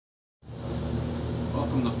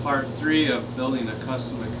Welcome to part 3 of building a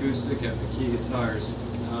custom acoustic at McKee Guitars.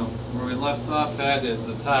 Where we left off at is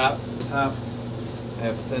the top. The top I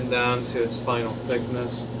have thinned down to its final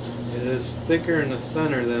thickness. It is thicker in the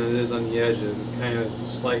center than it is on the edges. It's kind of a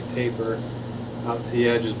slight taper out to the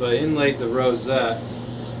edges, but I inlaid the rosette.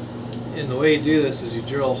 And the way you do this is you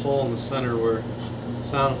drill a hole in the center where the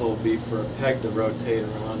sound hole will be for a peg to rotate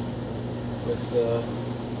around with the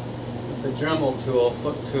Dremel tool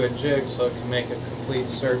hooked to a jig so it can make a complete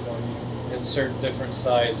circle. You insert different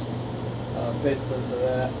size bits into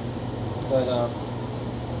that, but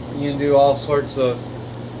you can do all sorts of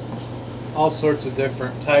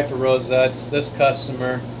different type of rosettes. This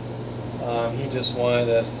customer, he just wanted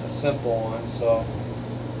a simple one, so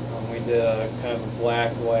we did a kind of a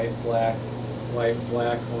black, white, black, white,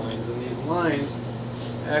 black lines, and these lines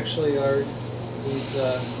actually are these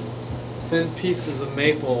thin pieces of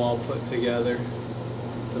maple all put together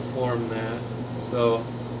to form that. So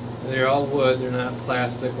they're all wood, they're not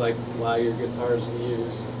plastic like a lot of your guitars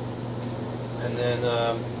use. And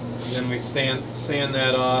then we sand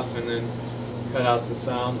that off and then cut out the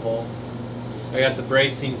sound hole. I got the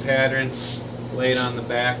bracing pattern laid on the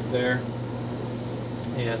back there,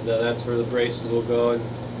 and that's where the braces will go, and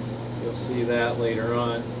you'll see that later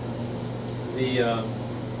on. The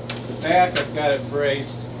back, I've got it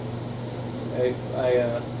braced.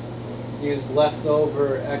 I used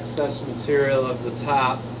leftover excess material of the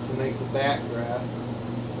top to make the back graft,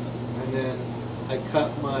 and then I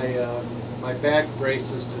cut my back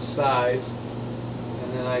braces to size,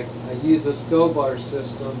 and then I use this go-bar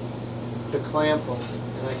system to clamp them,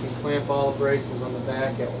 and I can clamp all the braces on the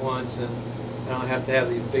back at once, and I don't have to have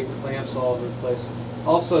these big clamps all over the place.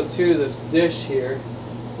 Also too, this dish here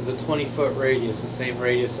is a 20-foot radius, the same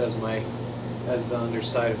radius as the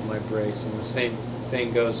underside of my brace, and the same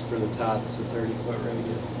thing goes for the top. It's a 30-foot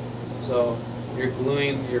radius. So you're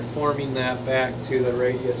forming that back to the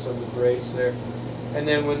radius of the brace there, and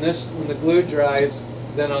then when the glue dries,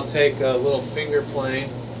 then I'll take a little finger plane.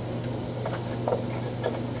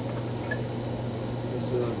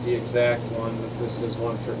 This isn't the exact one, but this is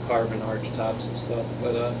one for carbon arch tops and stuff.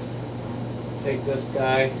 But take this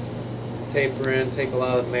guy, taper in, take a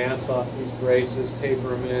lot of mass off these braces,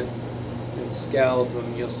 taper them in, and scallop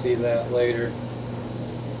them. You'll see that later.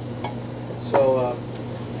 So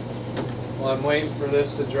while I'm waiting for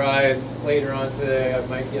this to dry, and later on today I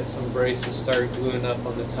might get some braces started gluing up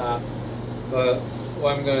on the top. But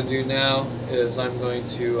what I'm going to do now is I'm going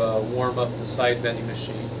to warm up the side bending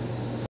machine.